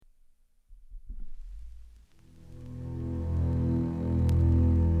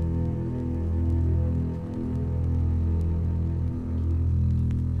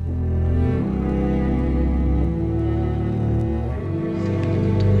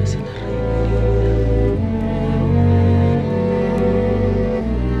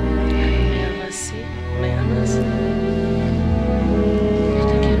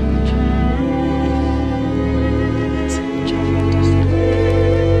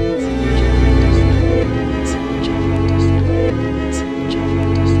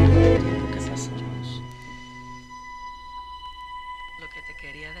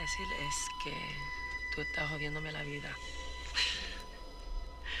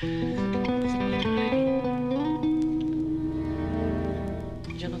Mira, Reni,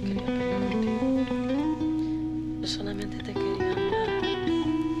 yo no quería pelear contigo. Yo solamente te quería hablar,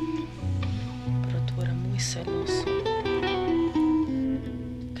 pero tú eras muy celoso.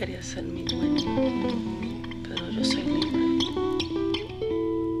 Querías ser mi dueño, pero yo soy libre.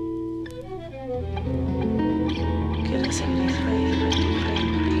 Quieres ser mi rey,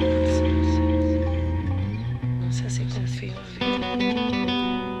 no sé si confío en ti,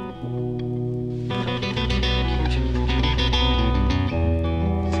 pero yo te quiero mucho.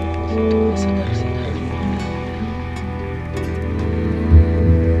 Supongo que tú vas a necesitar mi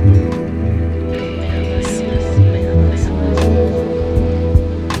me amas más, me amas más.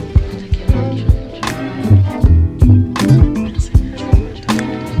 Yo te quiero mucho, mucho.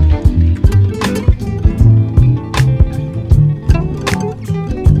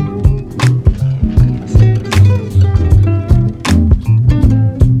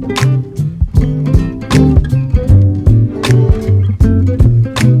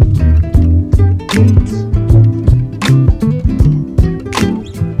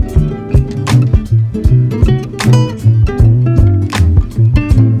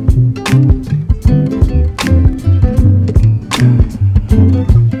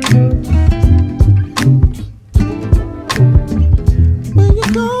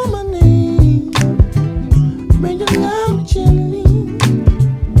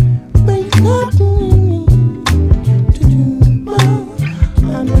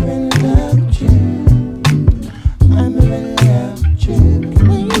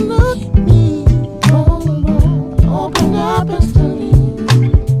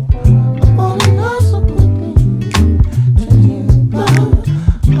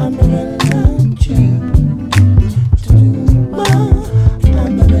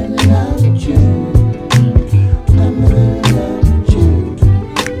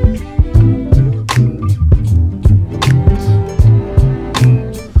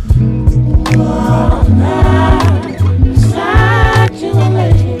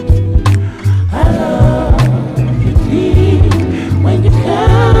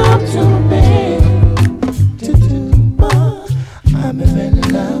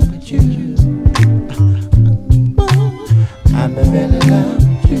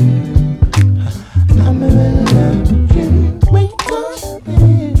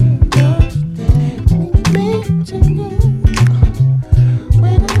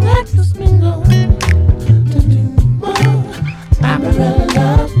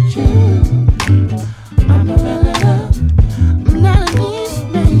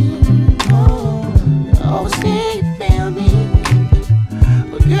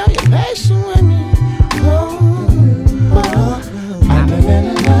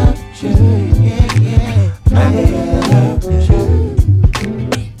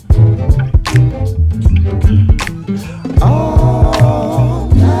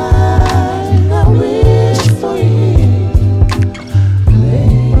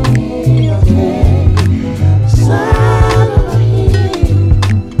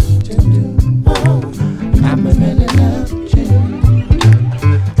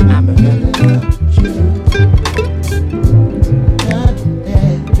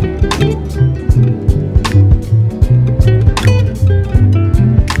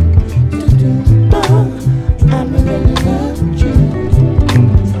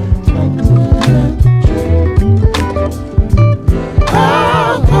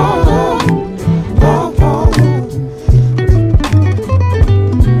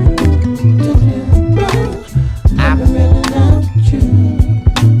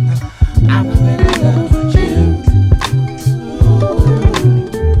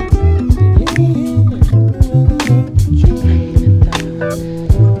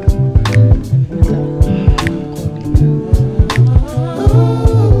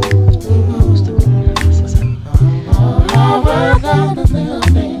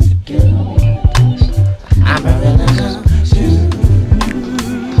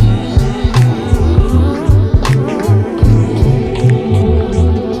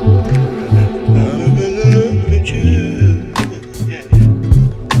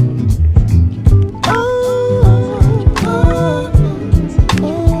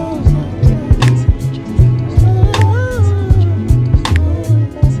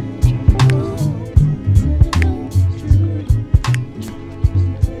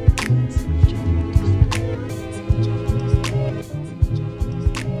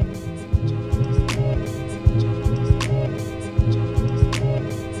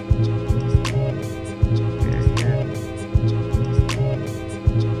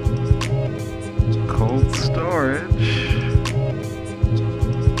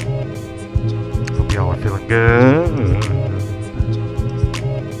 feeling good.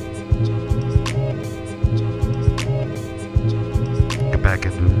 Get back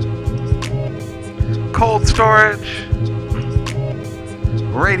into it. Cold storage.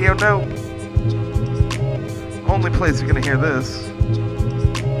 Radio Nope. Only place you're gonna hear this.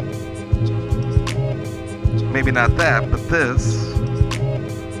 Maybe not that, but this.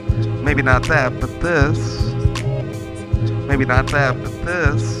 Maybe not that, but this. Maybe not that, but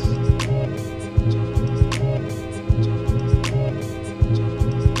this.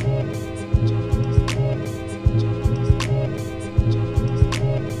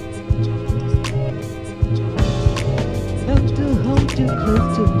 Love to hold you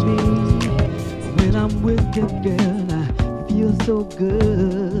close to me. When I'm with you, girl, I feel so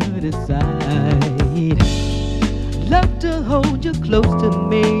good inside. Love to hold you close to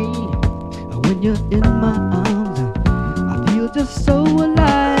me. When you're in my arms, I feel just so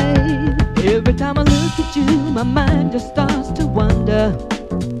alive. Every time I look at you, my mind just starts to wander.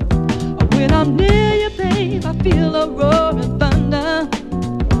 When I'm near you, babe, I feel a roaring thunder.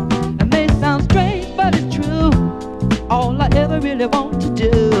 It may sound strange, but it's true. All I ever really want to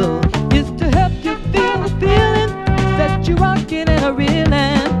do is to help you feel the feeling, set you rocking and a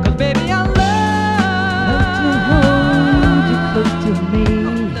reeling. 'Cause baby, I love to hold you close to me.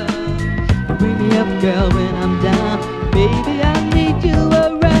 Bring me up, girl, when I'm down. Baby, I need you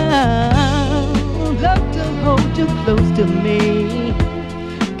around. Love to hold you close to me.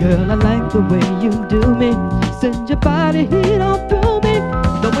 Girl, I like the way you do me. Send your body heat on through me.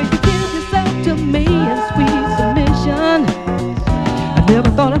 The way you give yourself to me in sweet submission. I never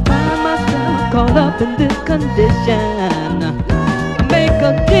thought I'd find myself caught up in this condition. Make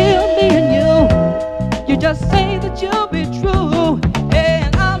a deal, me and you. You just say that you'll be true.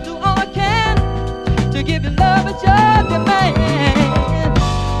 And I'll do all I can to give you love as your demand.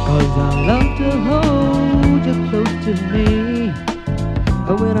 'Cause I love to hold you close to me.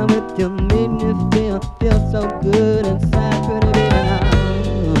 When I'm with you, make me feel so good inside, pretty baby.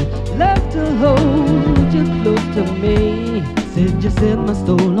 Love to hold you close to me. Said you set my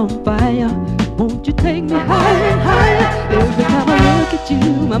soul on fire. Won't you take me higher and higher? Every time I look at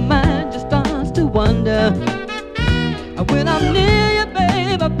you, my mind just starts to wonder. When I'm near you,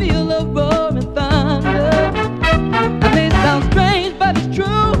 babe, I feel a roaring thunder. I may sound strange, but it's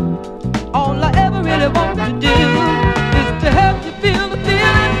true. All I ever really want to do is to help you feel the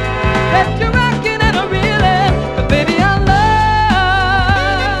feeling that you're rocking and a reeling. 'Cause baby, I love.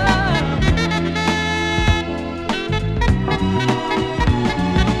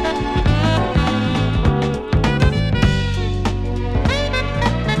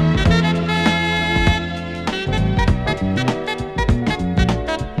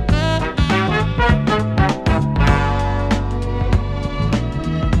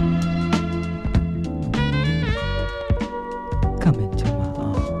 Come into my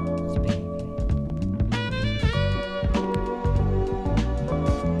arms, baby.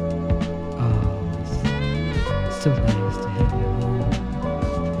 Oh, it's so nice to have you home.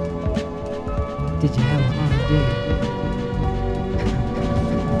 Did you have a hard day?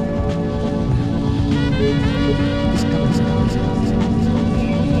 Just come, just come, just come, just come, just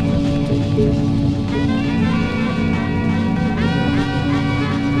come.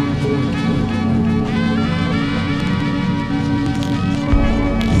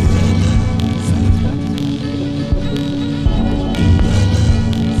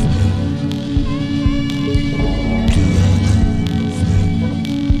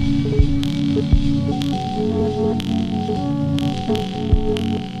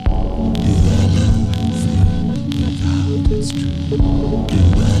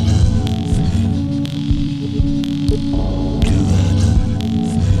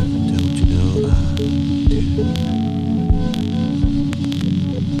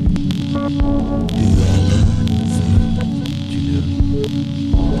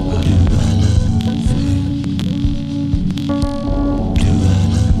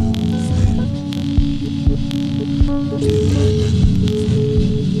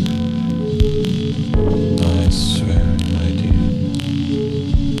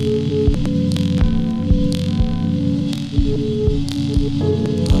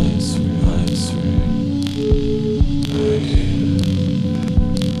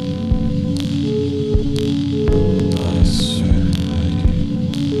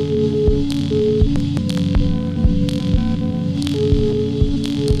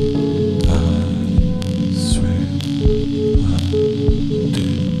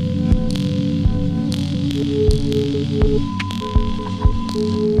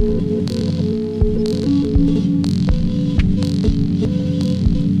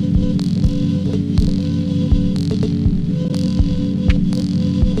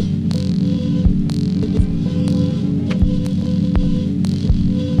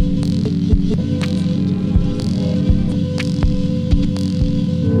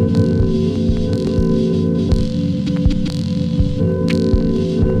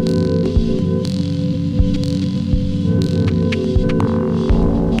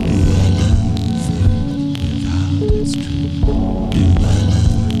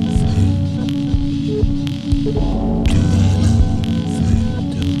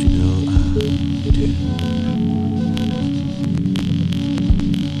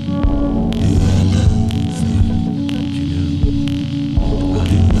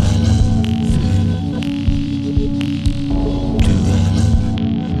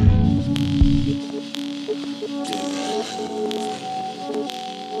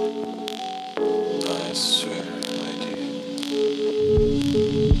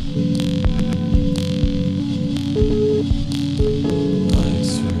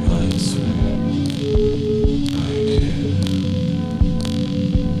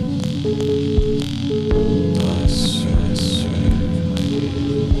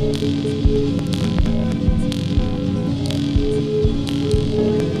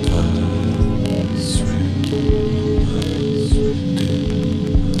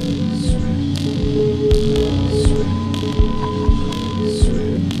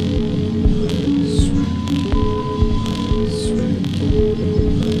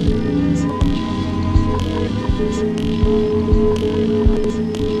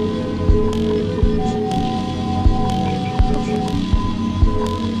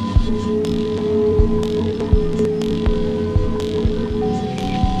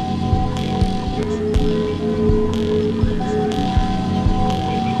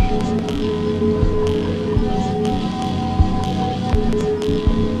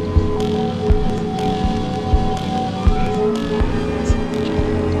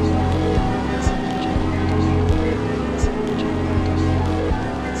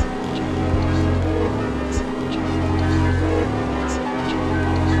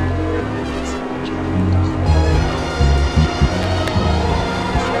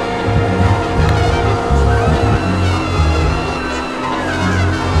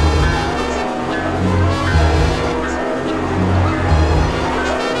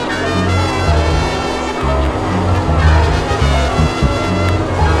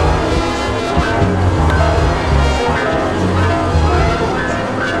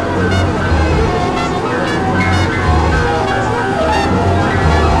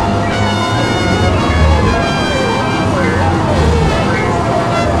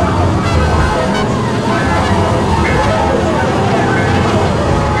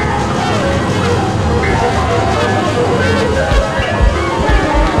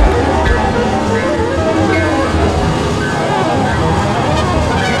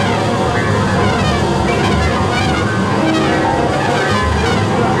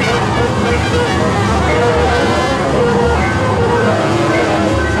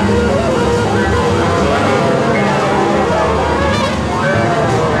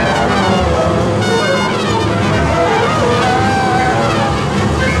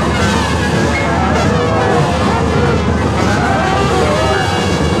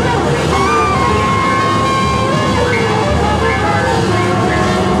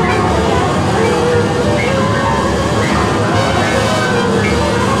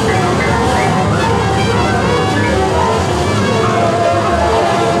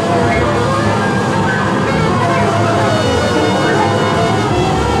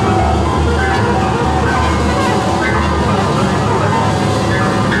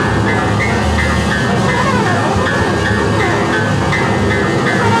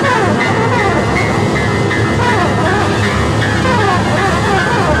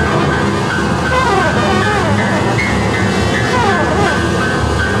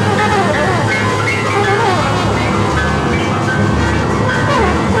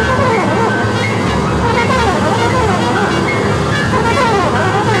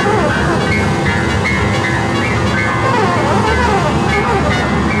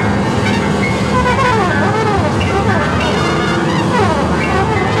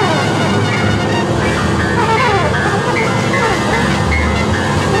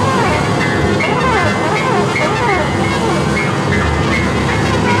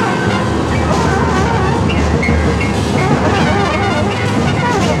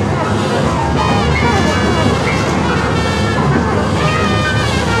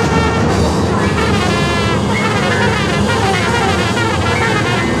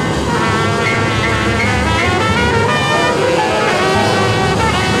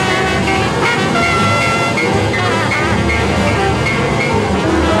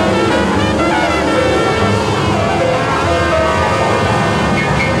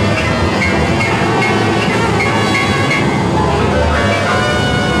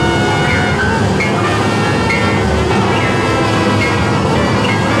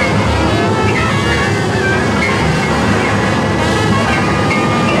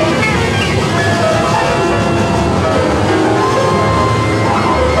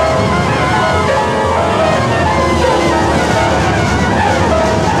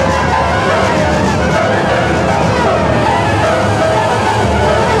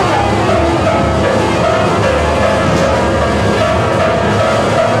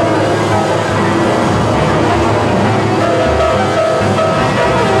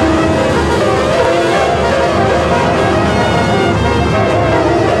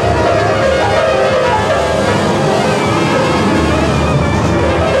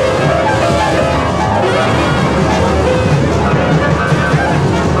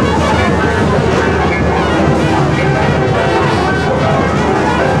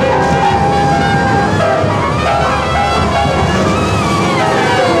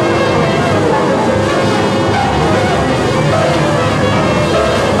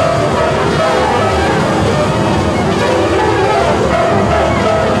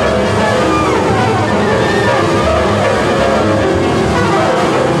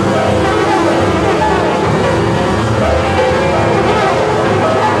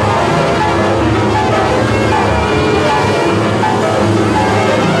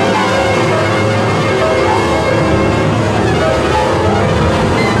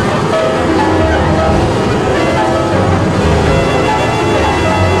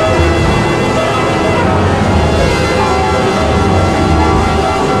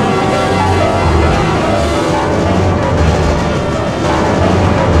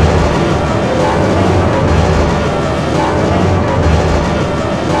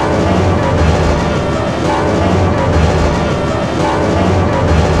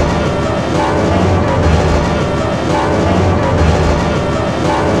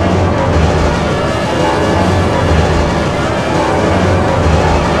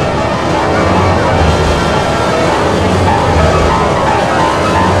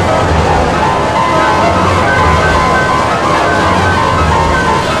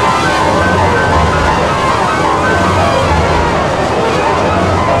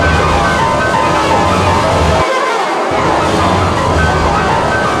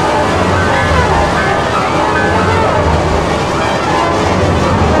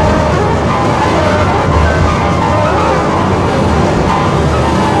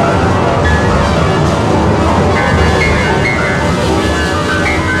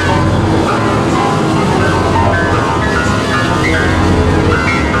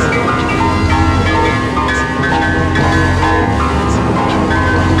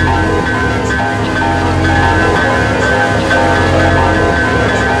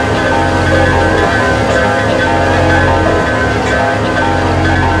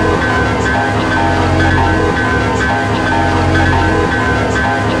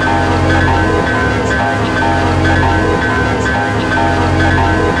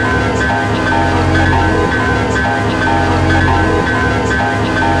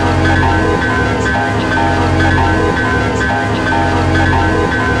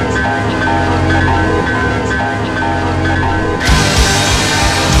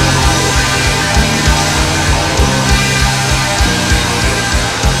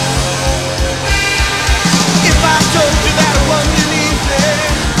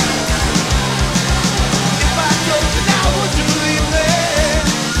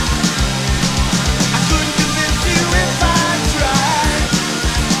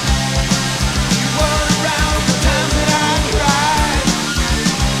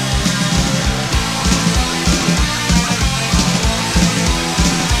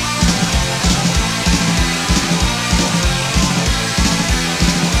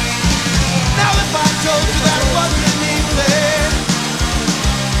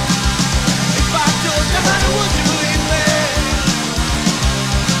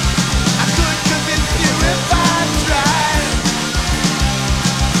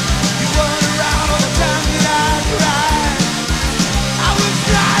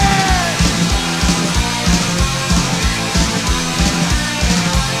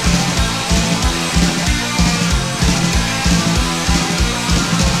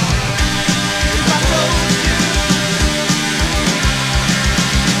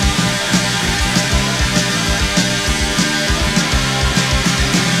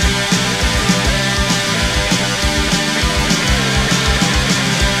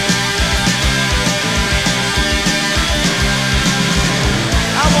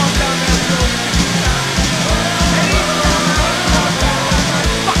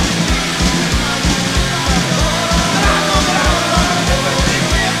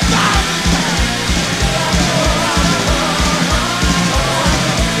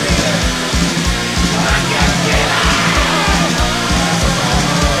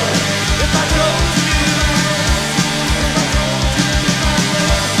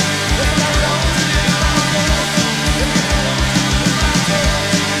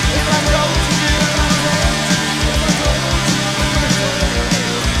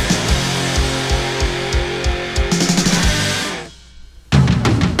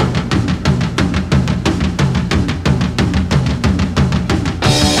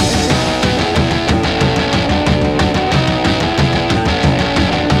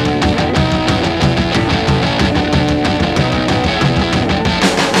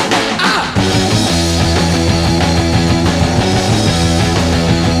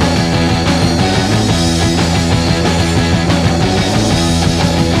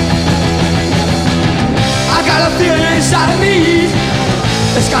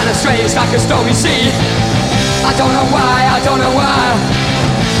 strange like a stormy sea. I don't know why, I don't know why.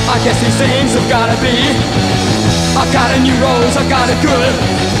 I guess these things have gotta be. I got a new rose, I got it good.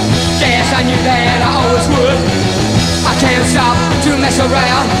 Yes, I knew that I always would. I can't stop to mess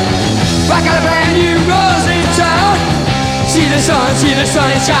around. I got a brand new rose in town. See the sun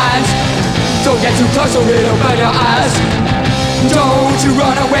it shines. Don't get too close or it'll burn your eyes. Don't you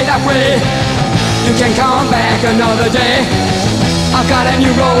run away that way. You can come back another day. I got a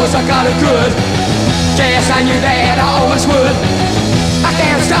new rose, I got it good. Yes, I knew that I always would. I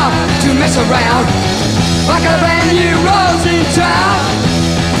can't stop to mess around. I got a brand new rose in town.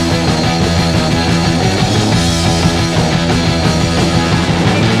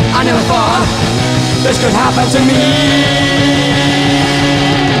 I never thought this could happen to me.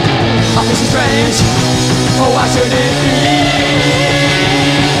 I feel so strange. Oh, why should it be?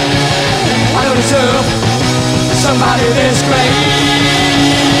 I don't deserve somebody this great.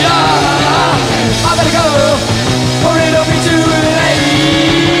 I better go, or it'll be too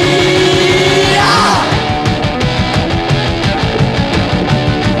late.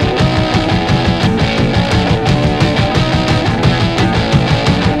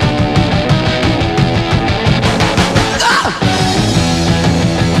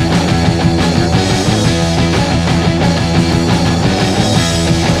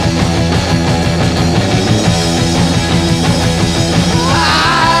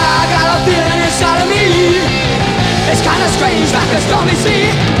 It's kinda strange like a stormy sea.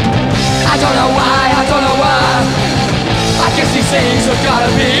 I don't know why, I don't know why. I guess these things have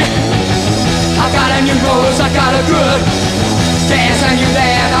gotta be. I got a new rose, I got a good. Yes, I knew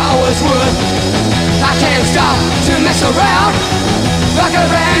that I always would. I can't stop to mess around. I got a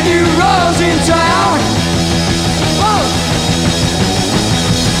brand new rose in town. Whoa.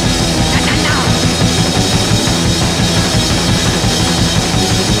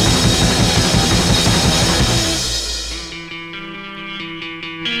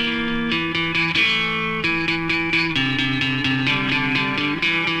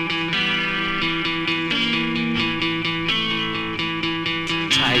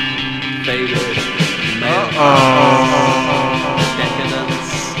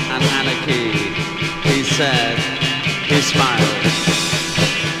 Decadence and anarchy. He said, he smiled.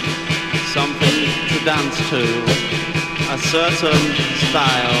 Something to dance to. A certain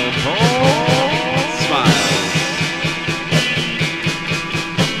style. Smiles.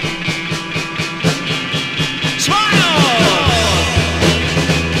 Smile!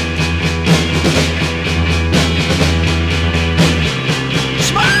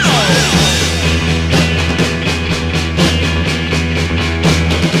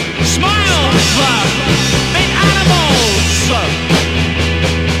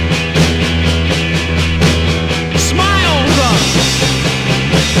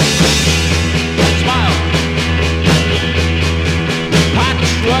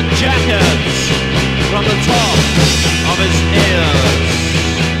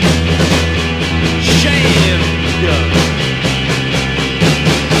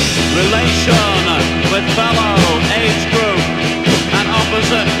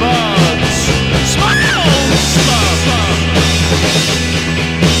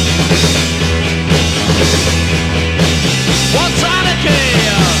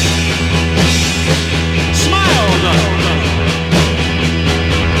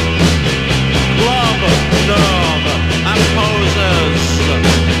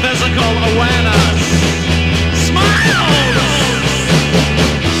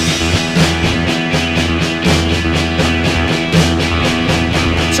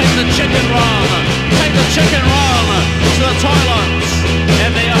 chicken run to the toilets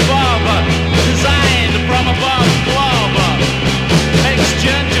in the above, designed from above glove. Makes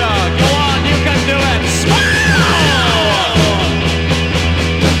ginger, go on, you can do it. Smile!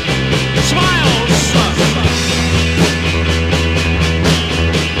 Smiles!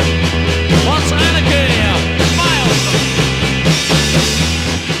 What's anarchy? Smiles!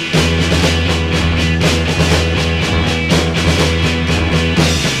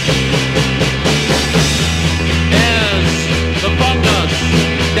 Is the fungus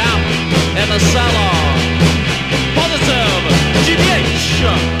damp in the cellar? Positive GBH.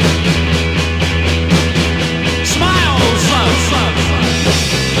 Smiles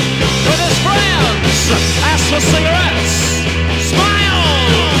with his friends. Asks for cigarettes.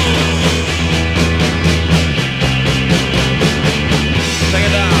 Smiles. Take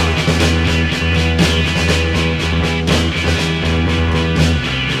it down.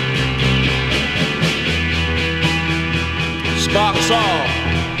 Sparks off.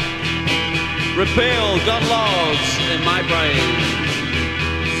 Repeal gun laws in my brain.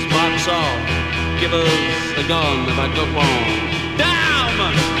 Sparks off. Give us a gun if I go wrong. Damn!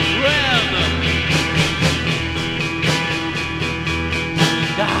 Ren!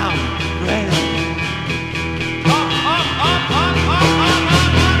 Damn! Ren! Up, up, up, up, up, up,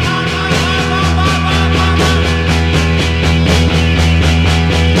 up,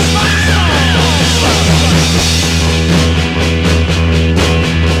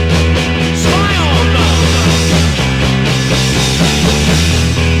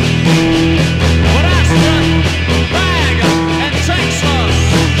 Bag and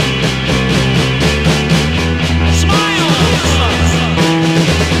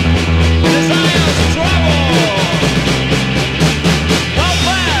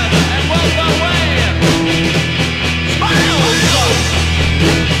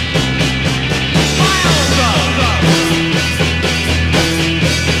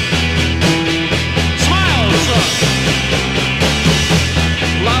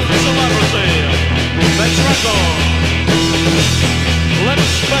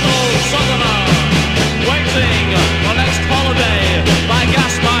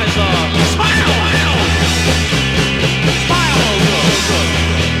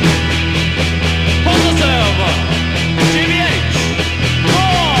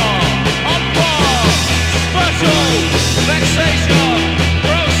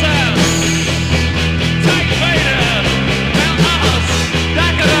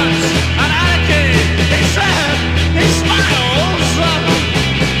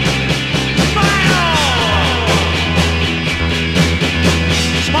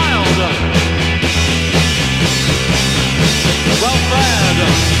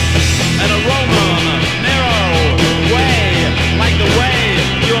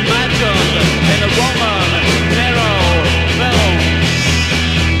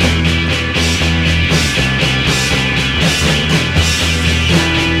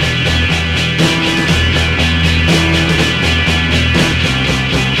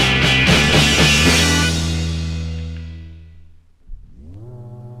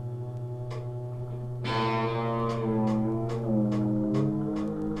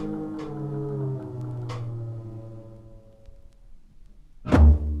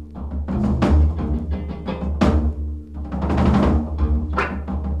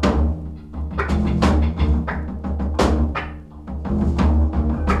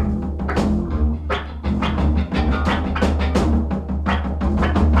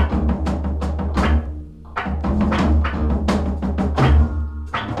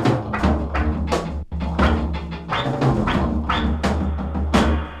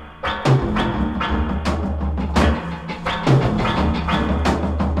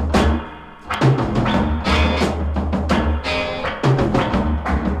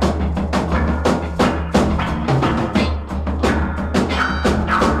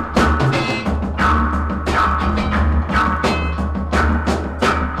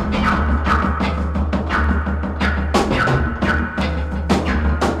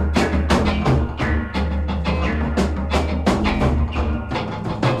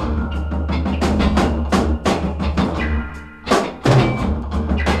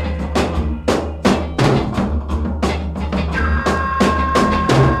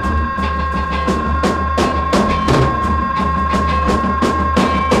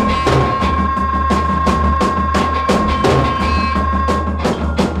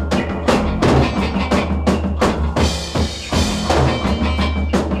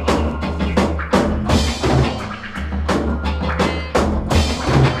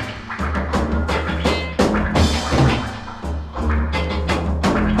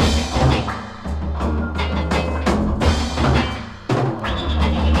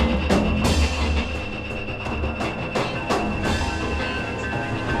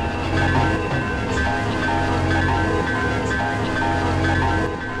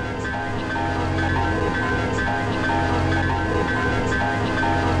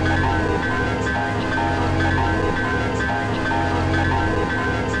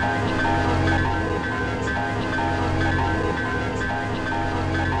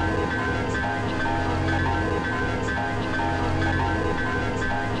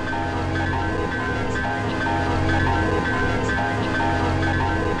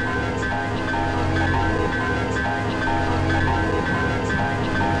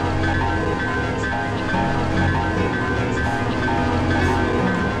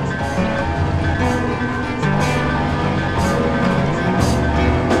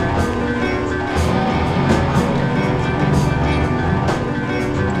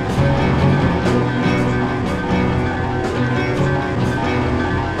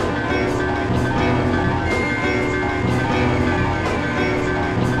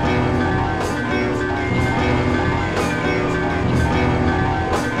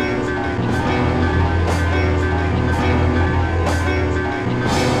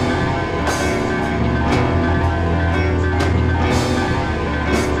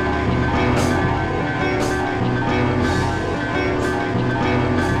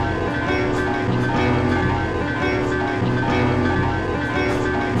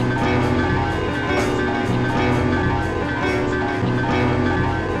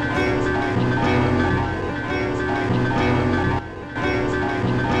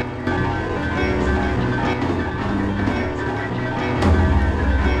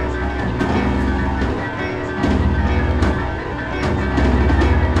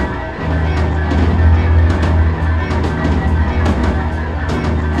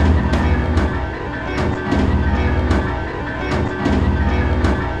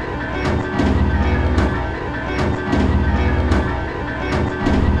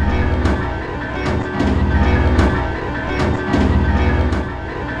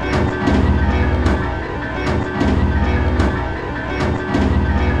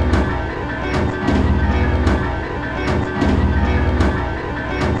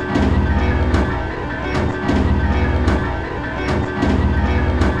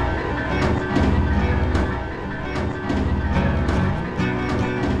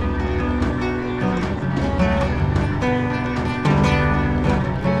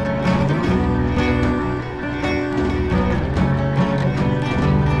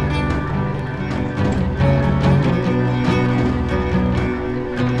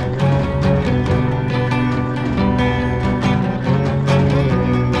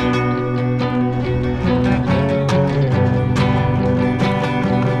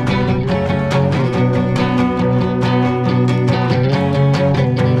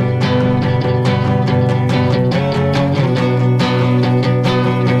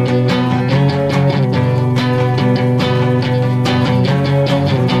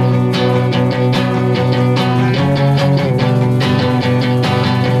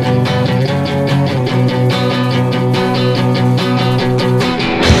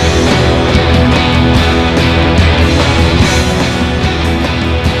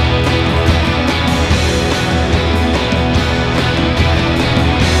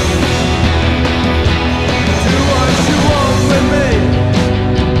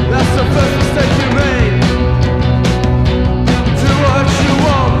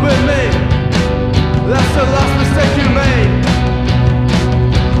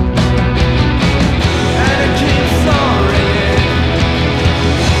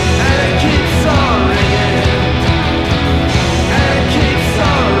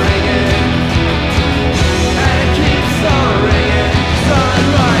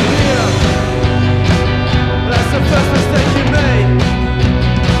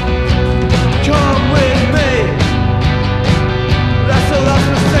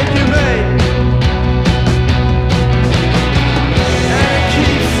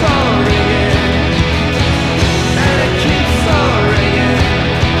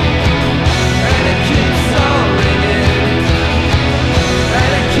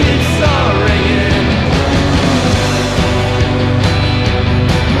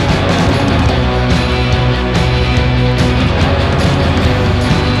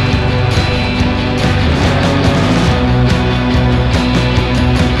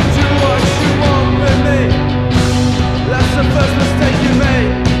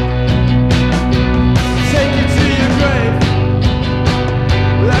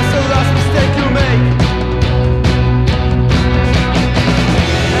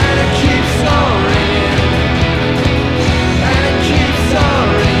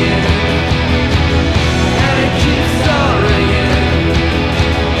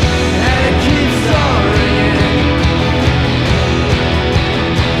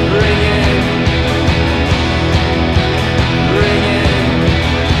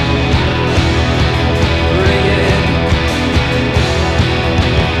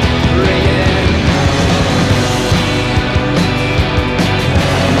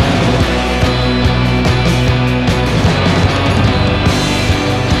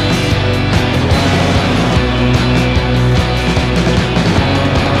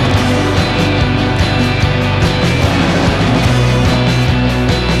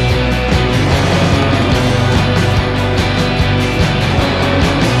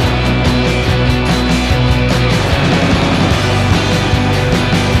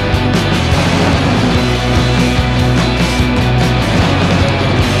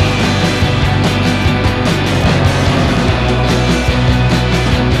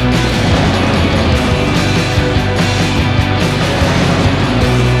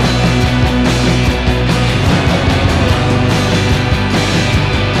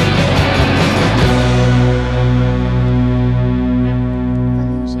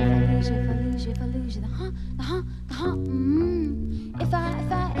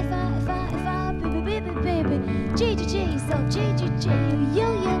G, so G, you,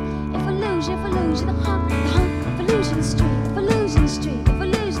 if I lose you, the hump, if I lose you the street, if I lose you the street, if I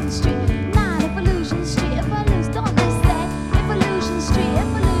lose you the street, nine, if I lose you the street, if I lose, don't they say, if I lose you the street,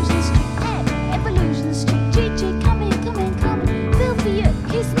 if I lose you the street, hey, if I lose you the street, G, come in, feel for you,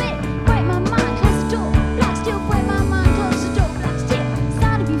 kiss me, break my mind, close the door, black steel, break my mind, close the door, black steel,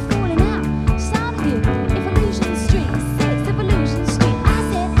 sound of you falling out, sound of you, if I lose you the street, six, if I lose you the street, I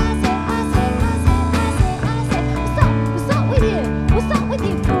said, what's up with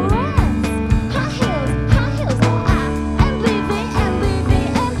you, friends? High heels, oh, MBV,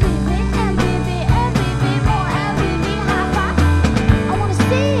 more MBV, high five. I wanna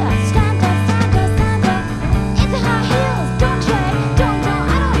see ya, stand up, into high heels, don't trade, I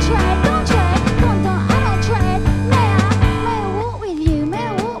don't trade, I don't trade. May I walk with you,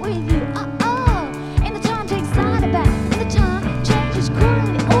 in the time takes slide back, in the time changes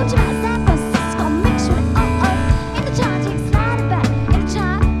cruelly, automatic San Francisco mixed with in the time takes slide back, in the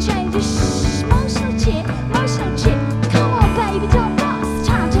time changes emotional chick, come on baby, don't bust,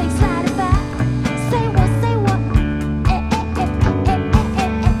 time takes slide back, say what,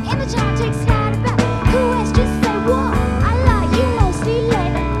 in the time takes slide back, who else just say what, I like you mostly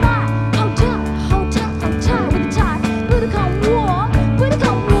late at night, hold tight with the tide, booty come warm,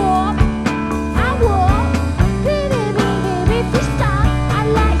 I walk, baby, freestyle, I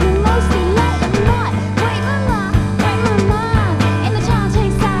like you mostly late at night, wait my mind, in the time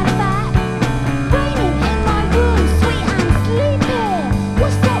takes slide back, raining in my room, sweet and sleepy,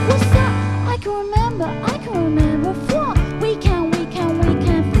 what's up, I can remember, what, we can,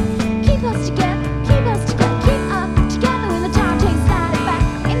 keep us together, keep up together, in the time takes slide back,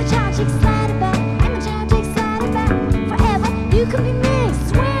 in the time takes slide back, forever, you can be mixed,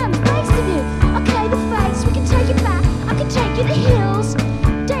 swim, face of you, okay, the face, we can take it back, I can take you to hills,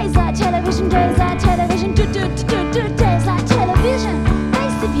 days like television, days like television, face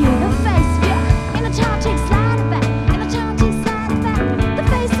of you, the face of you, in the time takes slide back, the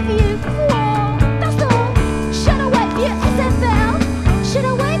face of you, whoa, that's all, should I wait for you, SFL, should I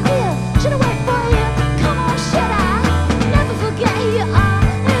wait for you, come on, should I, never forget who you are,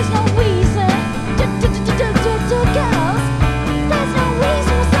 there's no reason, girls, there's no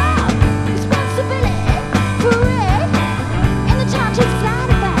reason, what's up, responsibility, for it, in the time takes slide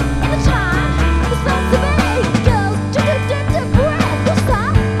back, in the time, responsibility, girls, bread, what's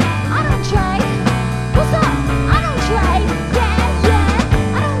up, I don't trade, what's up, I don't trade,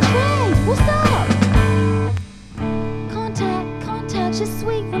 yeah, I don't trade, what's up, contact, you're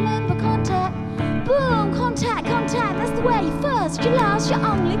sweet, remember contact, boom, contact, that's the way, first, you last, you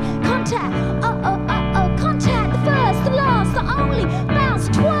only, contact, contact, the first, the last, the only, bounce,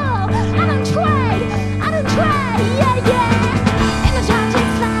 twirl, I don't trade, yeah, in the time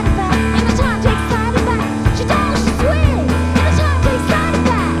takes slide back, she don't, she's sweet, in the time takes slide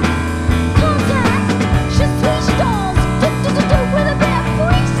back, contact, she's sweet, she don't, with a bit of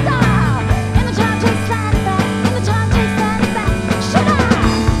freestyle, in the time takes slide back, should I,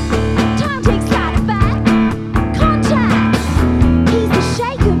 time takes slide back, contact, he's the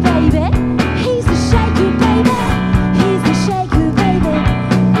shaker, baby, he's the shaker, baby, he's the shaker, baby,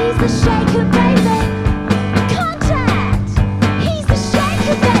 he's the shaker, baby, contact, he's the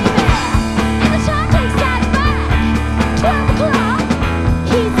shaker, baby, in the time takes slide back, 12 o'clock,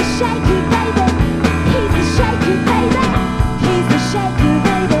 he's the shaker, baby, he's the shaker, baby, he's the shaker,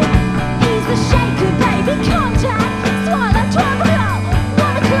 baby, he's the shaker, baby, contact, swallow, 12 o'clock,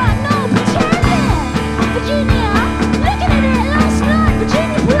 1 o'clock, no pretending, Virginia, looking at it last night,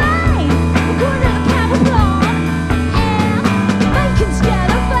 Virginia plane, we're going to the power plant, and bacon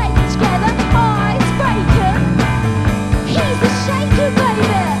together, oh, it's bacon, he's the shaker,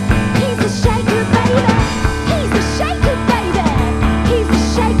 baby, he's the shaker, baby, he's the shaker, baby, he's the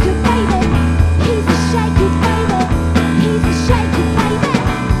shaker, baby, he's the shaker, baby, he's the shaker, baby,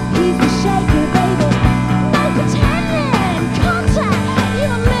 he's the shaker, baby, no pretending, contact, you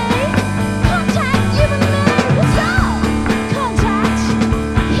and me, what's up, contact,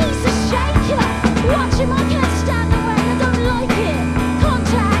 he's the shaker, watch him, I can't stand the rain, I don't like it,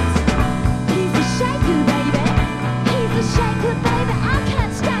 contact, he's the shaker, baby, he's the shaker, baby, I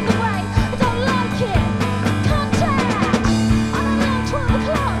can't stand the rain, I don't like it, contact, I don't like 12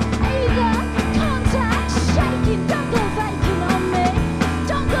 o'clock either, contact, shaking, don't go vacant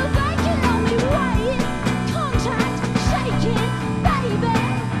on me, wait, contact, shaking, baby,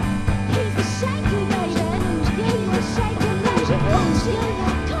 he's the shaker, baby, he's the shaker, baby,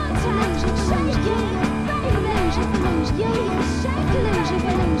 contact, shaking, baby,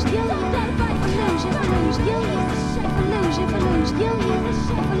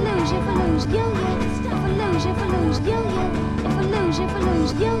 if I lose, if I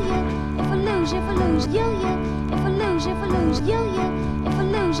lose, yo yo. If I lose, if I lose, yo yo. If I lose, if I lose, yo yo. If I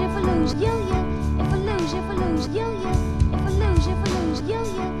lose, if I lose, yo yo. If I lose, if I lose, yo yo. If I lose, if I lose, yo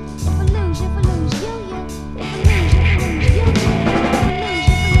yo. If I lose, if I lose, yo yo. If I lose, if I lose, yo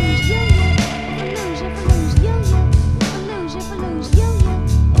yo. I know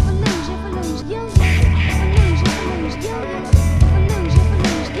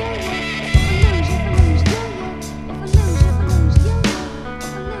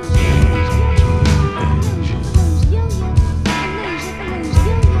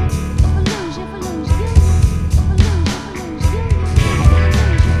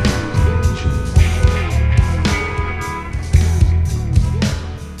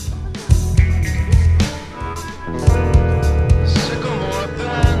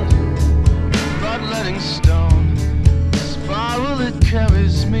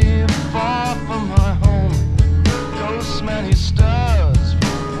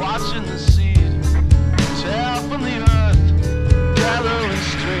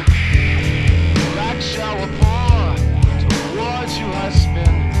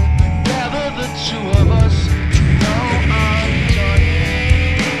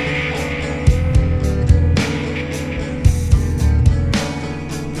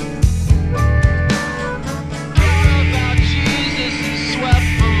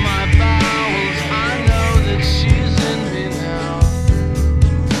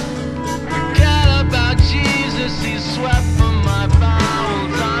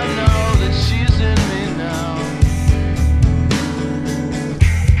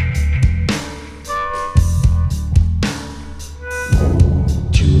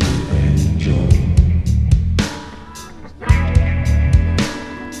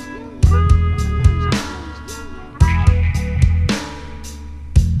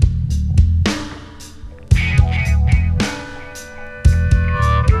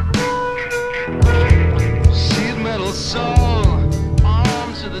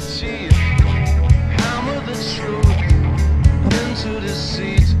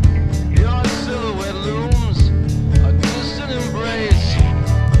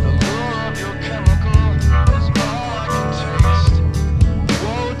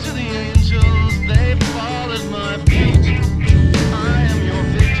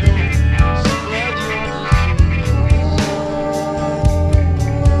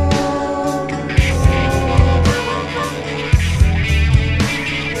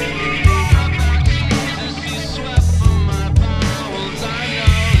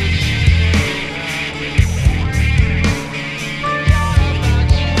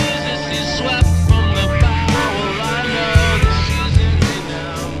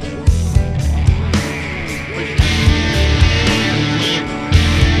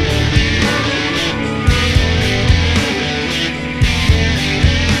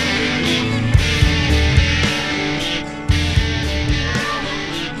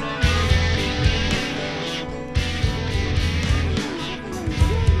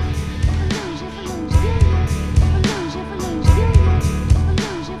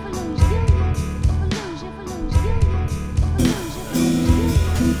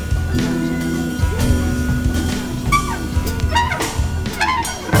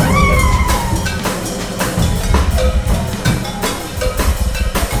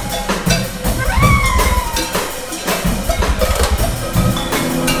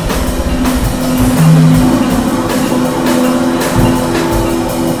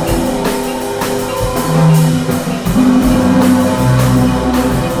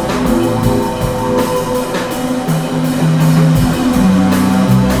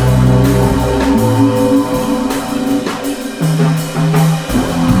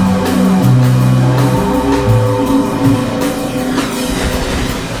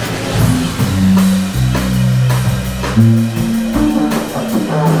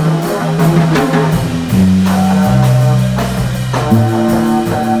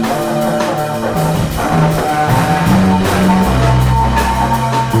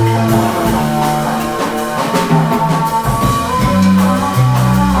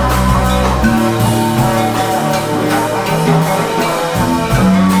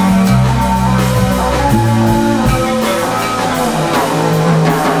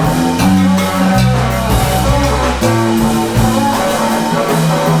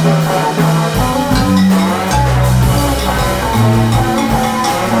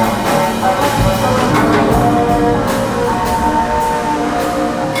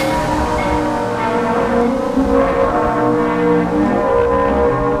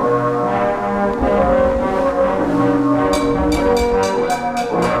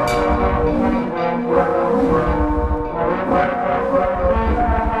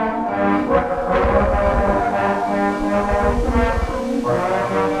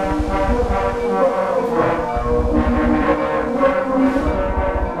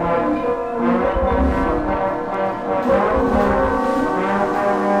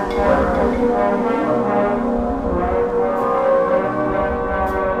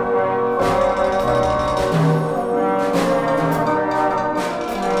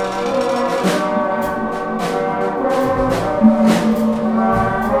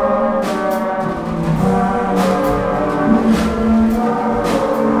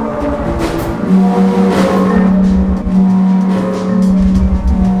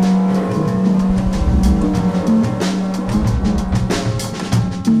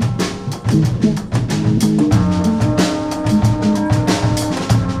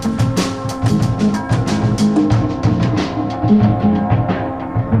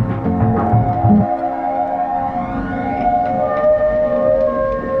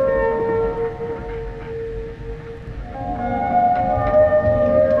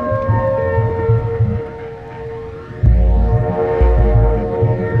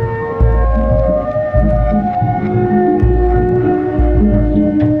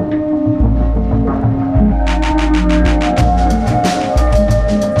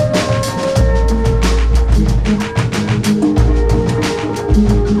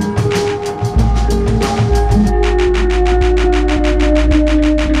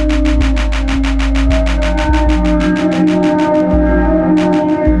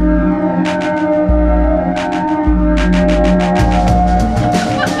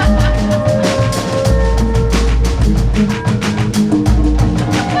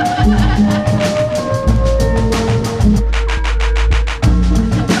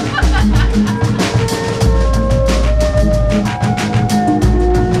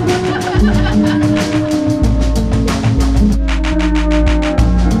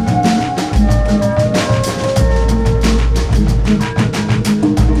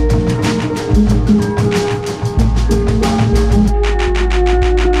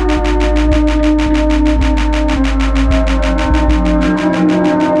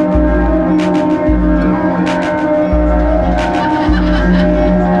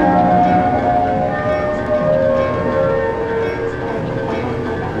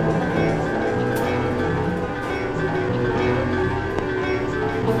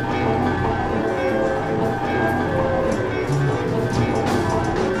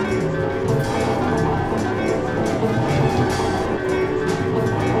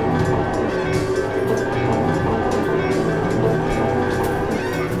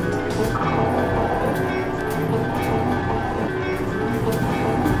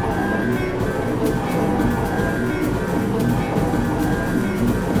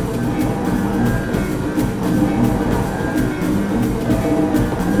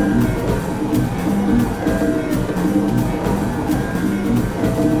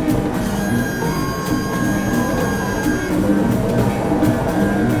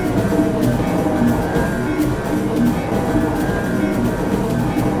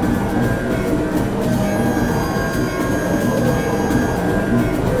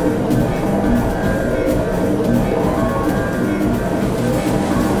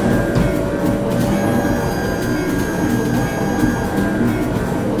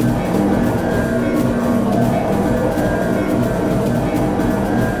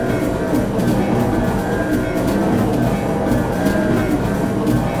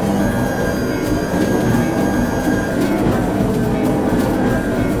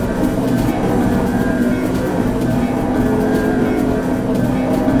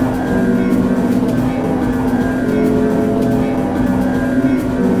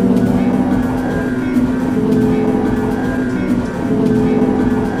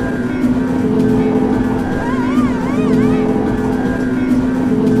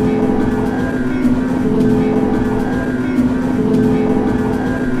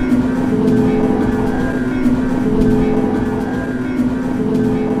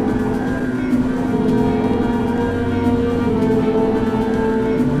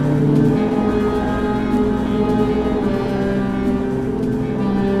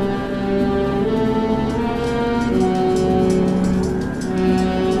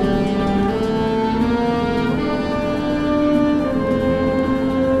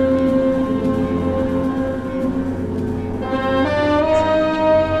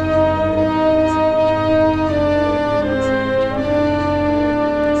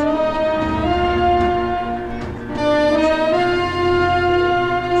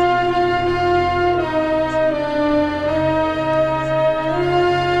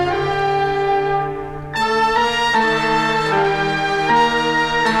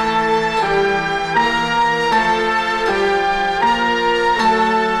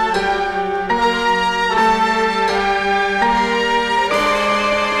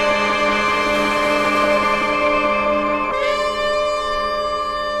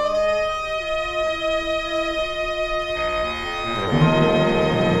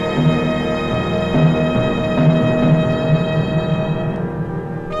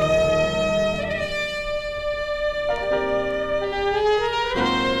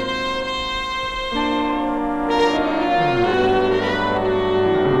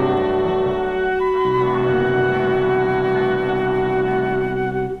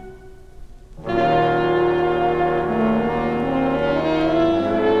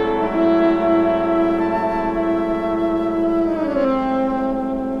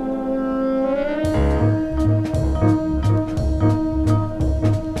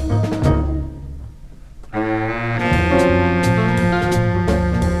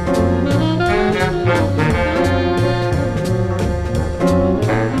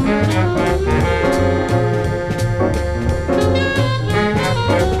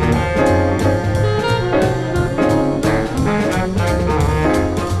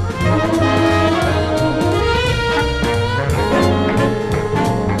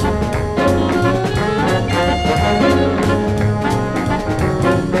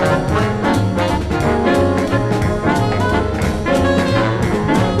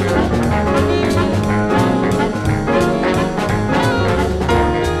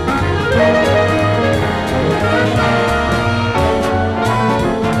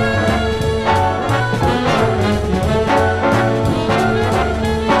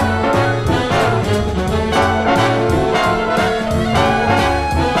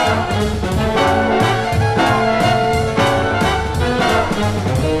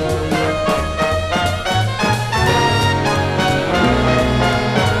Oh,